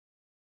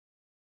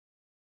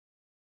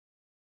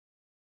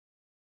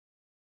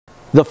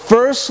The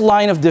first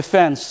line of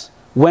defense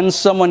when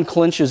someone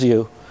clinches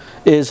you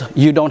is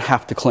you don't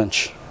have to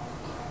clinch.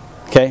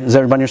 Okay, does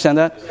everybody understand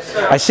that? Yes,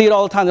 I see it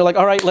all the time. They're like,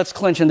 all right, let's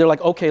clinch. And they're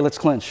like, okay, let's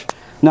clinch.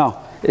 No,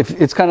 if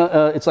it's kind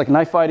of, it's like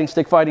knife fighting,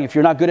 stick fighting. If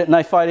you're not good at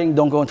knife fighting,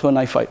 don't go into a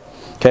knife fight.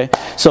 Okay,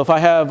 so if I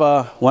have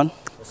 1,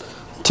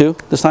 2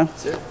 this time,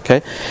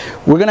 okay,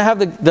 we're going to have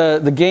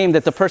the game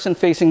that the person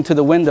facing to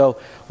the window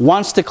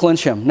wants to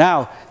clinch him.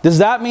 Now, does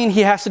that mean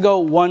he has to go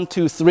 1,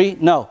 2, 3?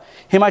 No,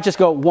 he might just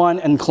go 1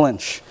 and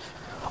clinch.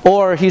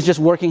 Or he's just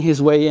working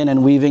his way in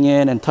and weaving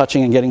in and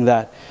touching and getting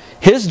that.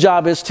 His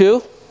job is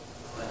to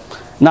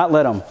not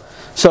let him.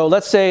 So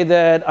let's say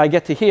that I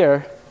get to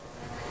here.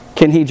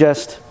 Can he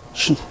just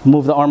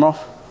move the arm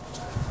off?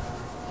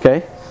 Okay.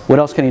 What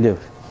else can he do?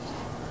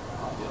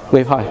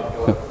 Wave high.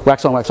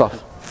 Wax on, wax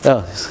off.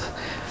 Oh.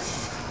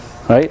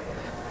 Right?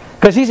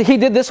 Because he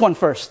did this one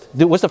first.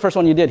 What's the first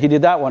one you did? He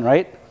did that one,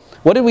 right?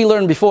 What did we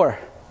learn before?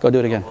 Go do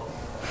it again.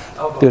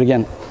 Do it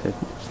again.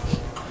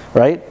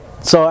 Right?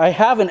 So I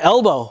have an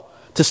elbow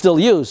to still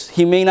use.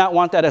 He may not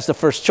want that as the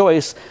first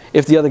choice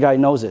if the other guy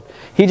knows it.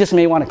 He just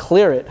may want to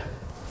clear it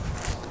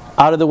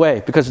out of the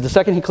way, because the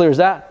second he clears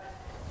that,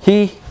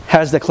 he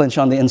has the clinch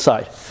on the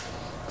inside.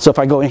 So if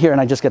I go in here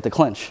and I just get the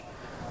clinch.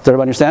 Does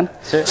everybody understand?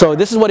 Sure. So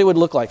this is what it would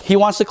look like. He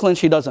wants to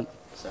clinch, he doesn't.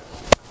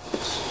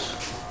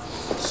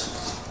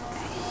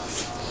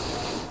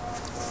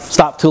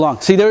 Stop, too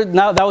long. See, there,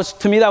 now that was,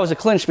 to me, that was a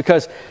clinch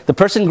because the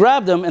person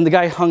grabbed him and the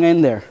guy hung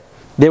in there.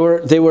 They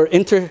were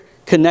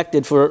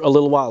interconnected for a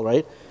little while,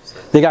 right?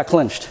 They got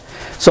clinched.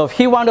 So if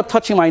he wound up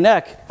touching my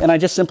neck and I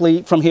just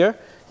simply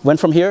went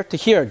from here to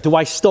here, do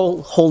I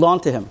still hold on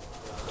to him?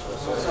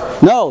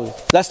 No,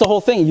 that's the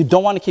whole thing. You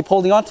don't want to keep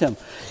holding on to him.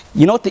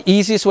 You know what the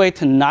easiest way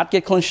to not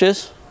get clinched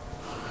is?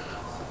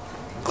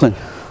 Clinch.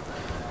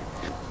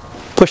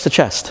 Push the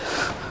chest.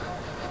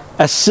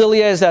 As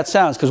silly as that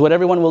sounds, because what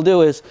everyone will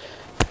do is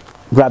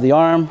grab the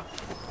arm,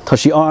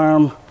 touch the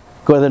arm,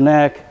 go to the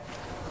neck,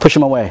 push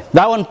him away.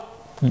 That one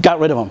got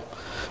rid of him.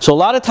 So a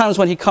lot of times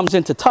when he comes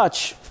in to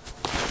touch,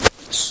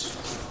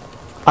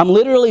 I'm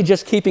literally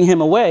just keeping him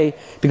away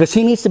because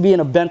he needs to be in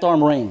a bent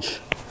arm range.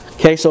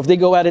 Okay, so if they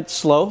go at it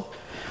slow,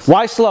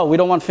 why slow? We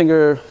don't want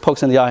finger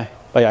pokes in the eye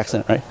by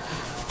accident, right?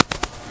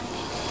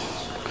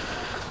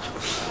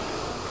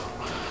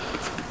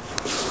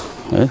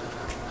 Okay.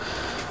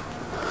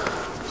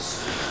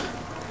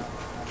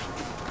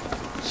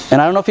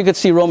 And I don't know if you could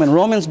see Roman.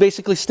 Roman's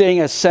basically staying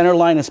as center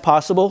line as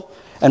possible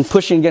and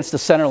pushing against the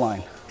center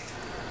line.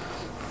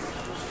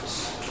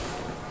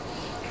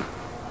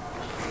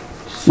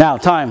 Now,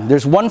 time.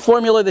 There's one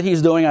formula that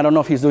he's doing. I don't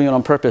know if he's doing it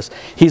on purpose.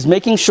 He's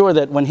making sure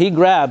that when he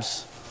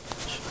grabs,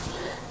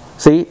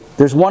 see,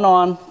 there's one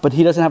on, but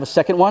he doesn't have a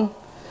second one.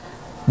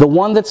 The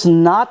one that's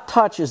not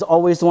touch is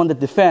always the one that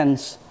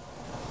defends.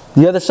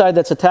 The other side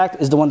that's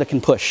attacked is the one that can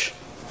push.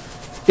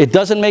 It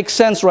doesn't make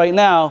sense right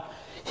now.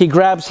 He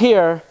grabs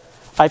here,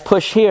 I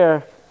push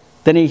here,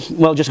 then he,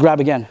 well, just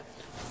grab again.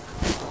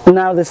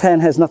 Now this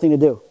hand has nothing to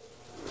do.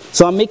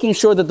 So I'm making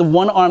sure that the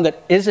one arm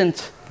that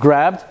isn't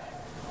grabbed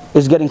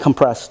is getting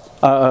compressed,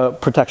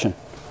 protection.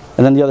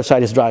 And then the other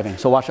side is driving.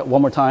 So watch it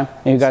one more time,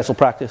 and you guys will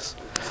practice.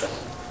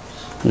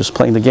 I'm just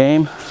playing the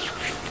game.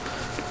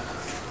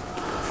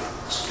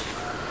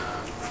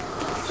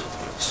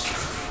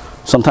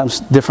 Sometimes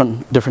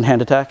different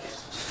hand attack.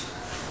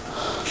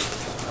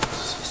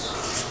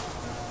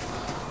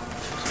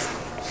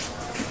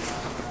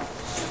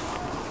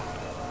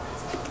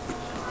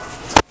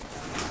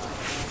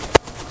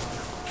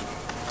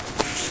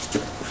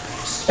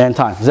 And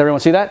time. Does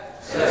everyone see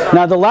that? Yes.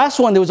 Now the last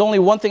one, there was only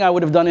one thing I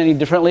would have done any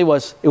differently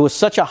was, it was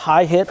such a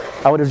high hit,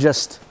 I would have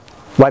just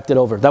wiped it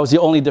over. That was the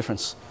only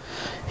difference.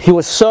 He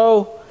was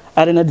so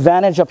at an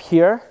advantage up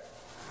here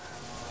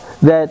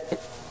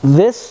that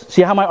this,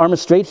 see how my arm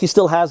is straight? He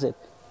still has it.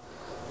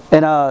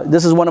 And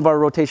this is one of our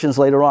rotations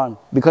later on.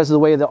 Because of the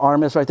way the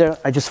arm is right there,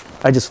 I just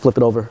flip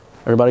it over.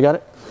 Everybody got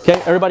it?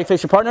 Okay, everybody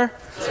face your partner?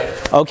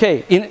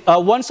 Okay,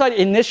 one side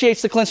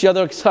initiates the clinch, the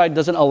other side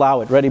doesn't allow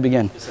it. Ready,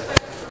 begin.